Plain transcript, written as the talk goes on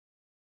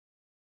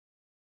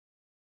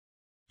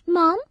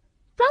Mom,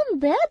 from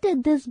where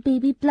did this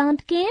baby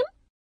plant came?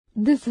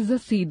 This is a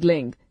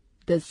seedling.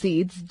 The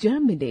seeds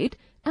germinate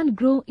and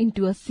grow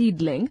into a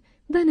seedling,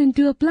 then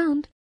into a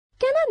plant.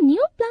 Can a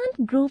new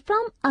plant grow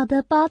from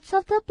other parts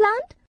of the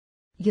plant?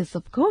 Yes,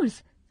 of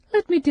course.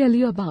 Let me tell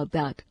you about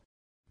that.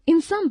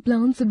 In some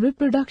plants,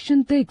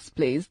 reproduction takes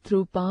place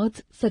through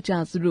parts such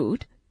as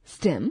root,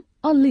 stem,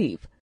 or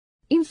leaf.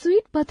 In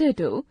sweet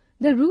potato,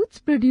 the roots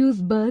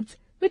produce buds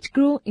which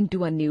grow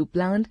into a new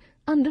plant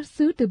under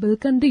suitable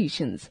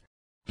conditions.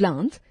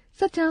 Plants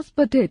such as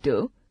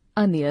potato,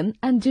 onion,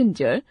 and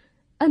ginger,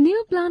 a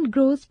new plant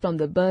grows from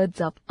the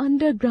buds of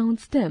underground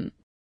stem.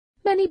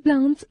 Many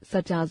plants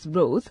such as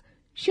rose,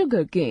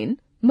 sugarcane,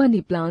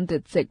 money plant,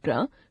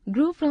 etc.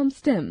 grow from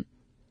stem.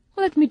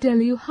 Let me tell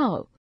you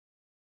how.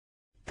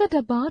 Cut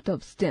a part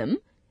of stem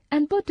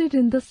and put it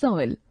in the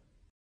soil.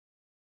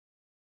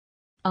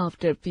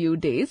 After a few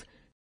days,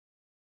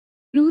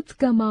 roots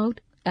come out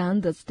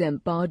and the stem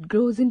part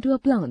grows into a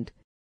plant.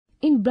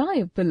 In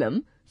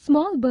bryophyllum,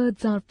 small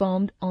buds are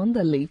formed on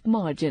the leaf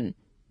margin.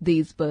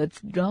 These buds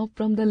drop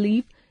from the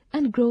leaf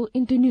and grow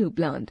into new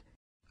plant.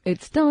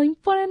 It's time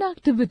for an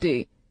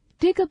activity.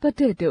 Take a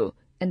potato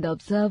and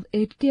observe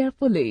it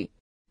carefully.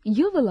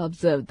 You will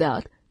observe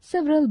that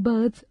several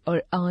buds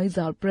or eyes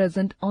are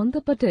present on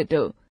the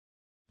potato.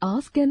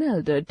 Ask an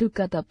elder to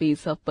cut a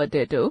piece of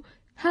potato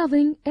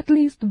having at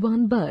least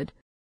one bud.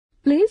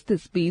 Place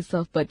this piece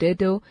of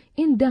potato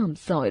in damp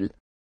soil.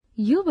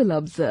 You will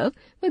observe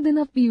within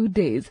a few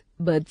days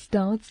bud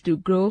starts to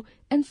grow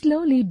and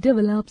slowly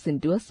develops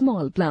into a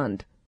small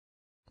plant.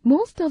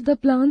 Most of the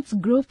plants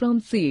grow from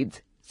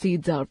seeds.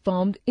 Seeds are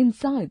formed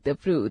inside the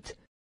fruits.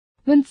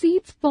 When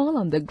seeds fall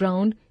on the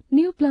ground,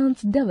 new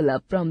plants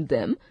develop from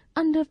them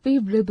under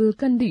favorable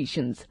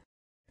conditions.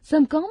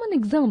 Some common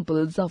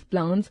examples of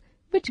plants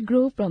which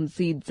grow from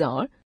seeds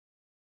are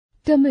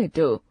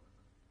tomato,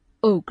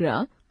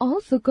 okra,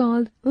 also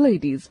called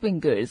lady's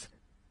fingers,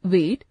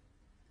 wheat,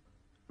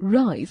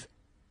 rice,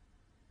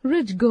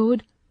 ridge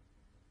gourd,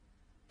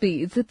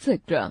 peas,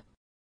 etc.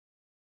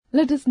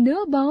 Let us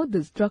know about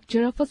the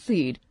structure of a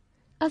seed.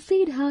 A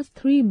seed has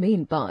three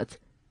main parts.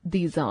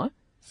 These are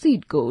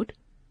seed coat,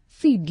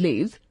 seed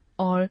leaves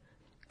or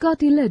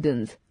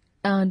cotyledons,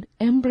 and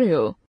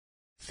embryo.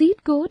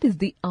 Seed coat is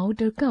the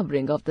outer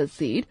covering of the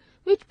seed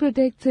which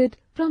protects it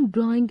from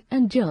drying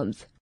and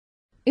germs.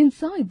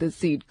 Inside the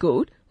seed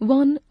coat,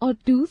 one or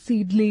two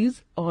seed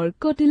leaves or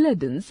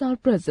cotyledons are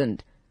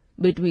present.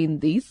 Between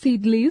these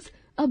seed leaves,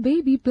 a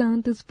baby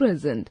plant is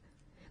present.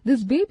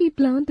 This baby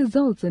plant is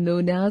also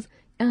known as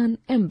an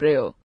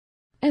embryo.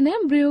 An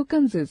embryo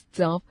consists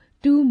of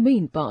two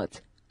main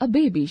parts, a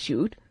baby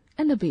shoot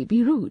and a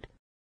baby root.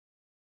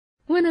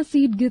 When a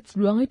seed gets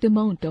right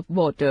amount of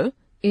water,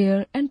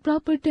 air and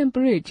proper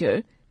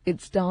temperature,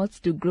 it starts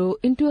to grow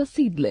into a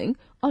seedling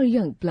or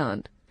young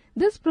plant.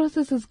 This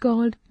process is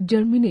called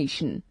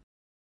germination.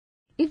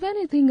 If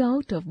anything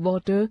out of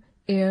water,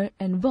 air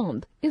and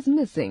warmth is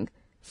missing,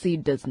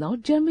 seed does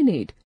not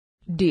germinate.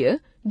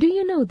 Dear, do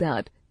you know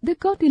that the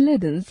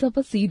cotyledons of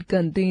a seed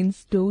contain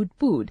stored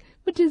food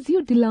which is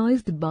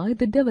utilized by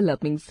the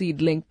developing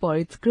seedling for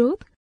its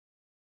growth?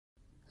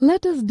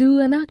 Let us do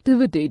an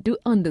activity to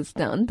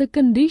understand the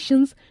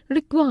conditions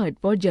required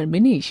for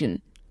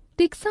germination.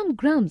 Take some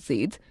gram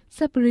seeds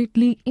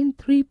separately in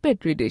 3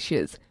 petri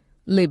dishes.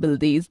 Label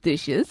these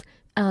dishes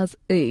as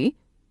A,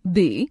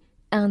 B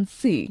and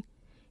C.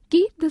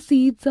 Keep the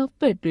seeds of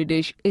petri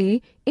dish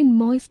A in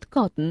moist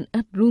cotton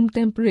at room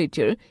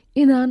temperature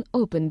in an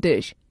open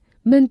dish.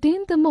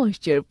 Maintain the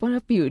moisture for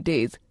a few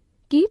days.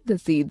 Keep the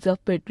seeds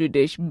of petri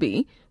dish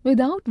B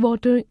without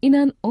water in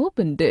an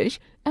open dish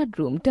at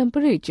room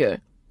temperature.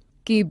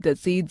 Keep the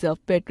seeds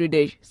of petri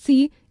dish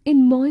C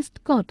in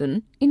moist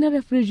cotton in a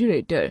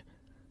refrigerator.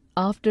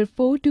 After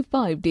 4 to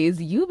 5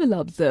 days, you will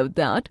observe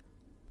that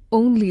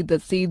only the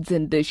seeds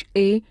in dish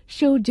A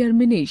show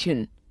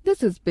germination.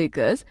 This is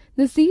because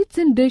the seeds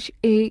in dish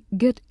A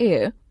get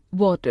air,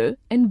 water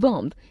and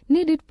warmth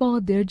needed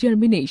for their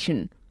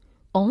germination.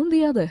 On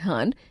the other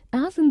hand,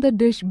 as in the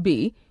dish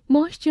B,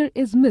 moisture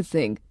is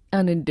missing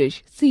and in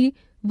dish C,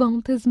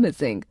 warmth is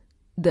missing.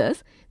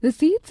 Thus, the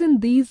seeds in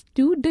these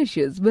two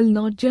dishes will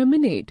not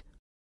germinate.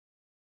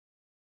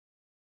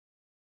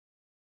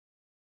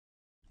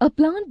 A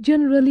plant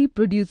generally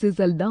produces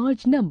a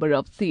large number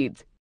of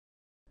seeds.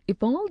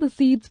 If all the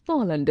seeds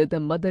fall under the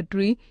mother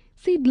tree,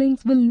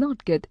 seedlings will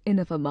not get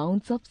enough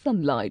amounts of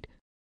sunlight,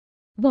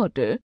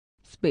 water,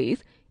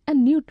 space,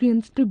 and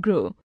nutrients to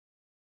grow.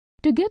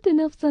 To get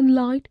enough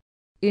sunlight,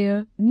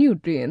 air,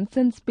 nutrients,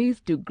 and space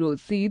to grow,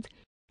 seeds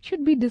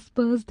should be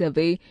dispersed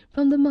away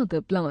from the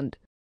mother plant.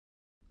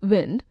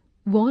 Wind,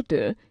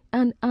 water,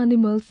 and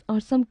animals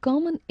are some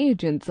common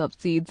agents of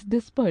seeds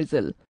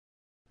dispersal.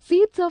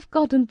 Seeds of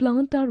cotton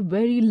plant are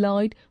very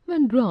light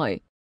when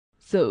dry.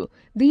 So,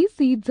 these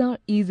seeds are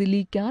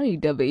easily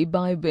carried away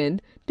by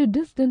wind to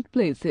distant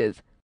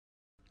places.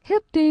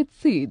 Heptate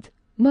seeds,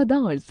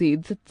 madar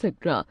seeds,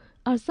 etc.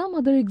 are some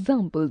other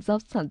examples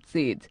of such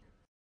seeds.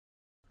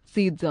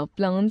 Seeds of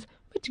plants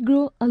which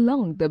grow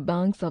along the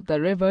banks of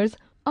the rivers,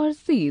 are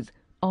seeds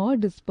or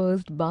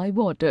dispersed by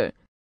water.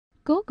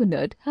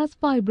 Coconut has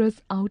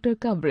fibrous outer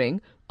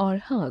covering or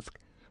husk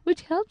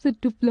which helps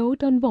it to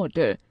float on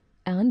water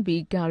and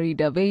be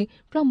carried away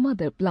from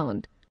mother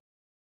plant.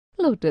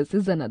 Lotus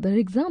is another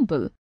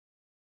example.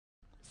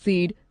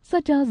 Seed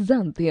such as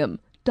xanthium,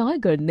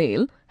 tiger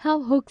nail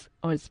have hooks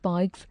or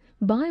spikes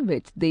by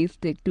which they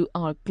stick to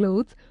our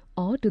clothes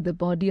or to the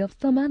body of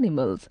some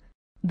animals.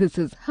 This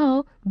is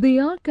how they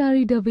are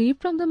carried away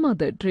from the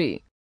mother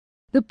tree.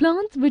 The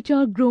plants which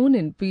are grown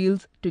in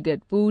fields to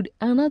get food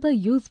and other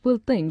useful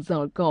things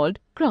are called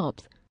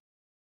crops.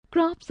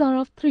 Crops are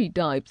of three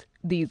types.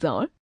 These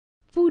are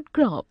food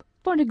crop,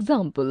 for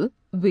example,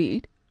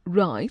 wheat,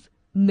 rice,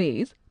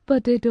 maize,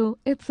 potato,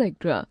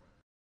 etc.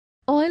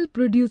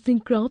 Oil-producing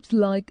crops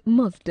like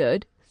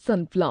mustard,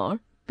 sunflower,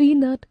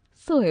 peanut,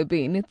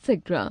 soybean,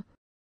 etc.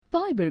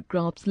 Fiber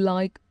crops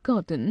like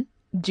cotton,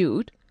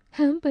 jute,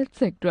 hemp,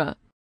 etc.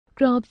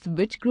 Crops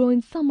which grow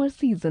in summer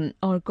season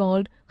are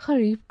called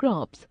kharif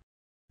crops.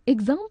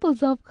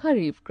 Examples of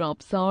kharif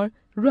crops are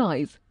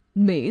rice,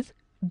 maize,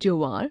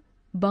 jowar,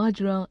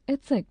 bajra,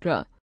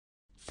 etc.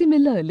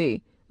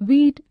 Similarly,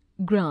 wheat,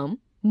 gram,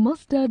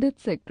 mustard,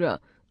 etc.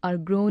 are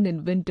grown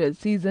in winter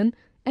season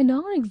and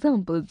are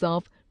examples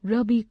of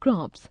rabi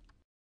crops.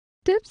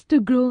 Tips to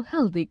grow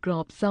healthy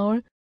crops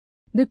are: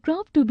 the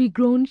crop to be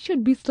grown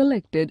should be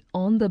selected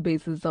on the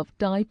basis of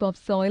type of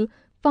soil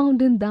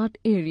found in that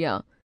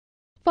area.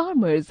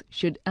 Farmers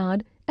should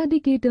add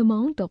adequate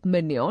amount of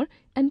manure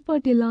and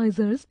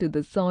fertilizers to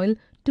the soil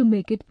to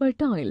make it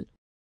fertile.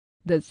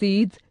 The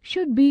seeds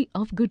should be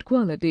of good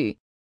quality.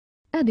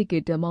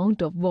 Adequate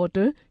amount of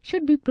water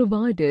should be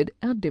provided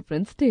at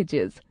different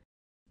stages.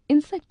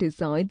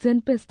 Insecticides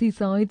and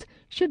pesticides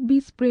should be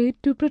sprayed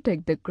to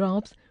protect the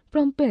crops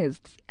from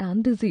pests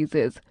and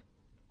diseases.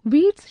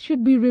 Weeds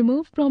should be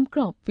removed from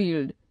crop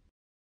field.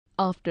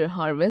 After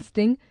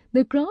harvesting,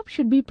 the crop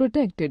should be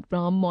protected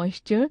from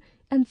moisture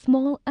and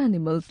small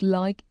animals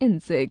like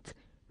insects,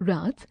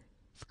 rats,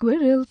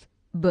 squirrels,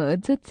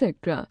 birds,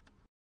 etc.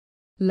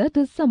 Let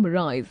us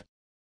summarize.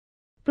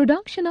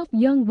 Production of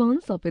young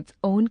ones of its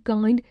own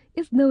kind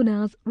is known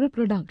as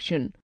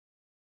reproduction.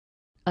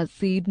 A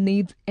seed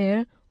needs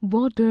air,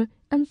 water,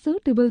 and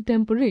suitable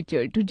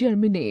temperature to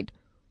germinate.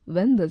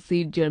 When the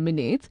seed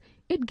germinates,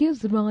 it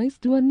gives rise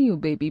to a new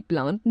baby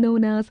plant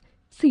known as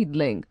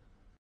seedling.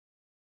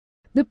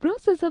 The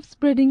process of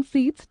spreading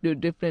seeds to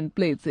different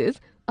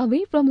places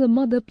away from the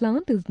mother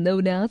plant is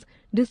known as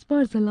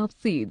dispersal of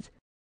seeds.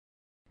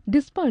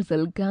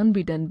 Dispersal can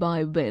be done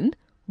by wind,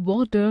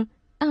 water,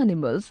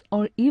 animals,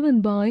 or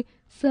even by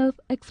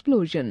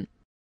self-explosion.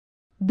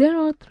 There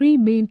are three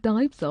main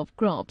types of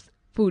crops: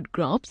 food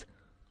crops,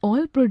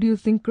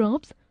 oil-producing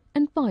crops,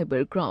 and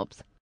fiber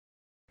crops.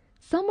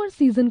 Summer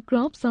season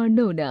crops are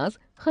known as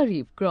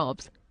kharif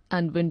crops,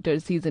 and winter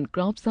season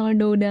crops are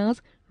known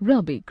as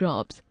rabi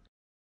crops.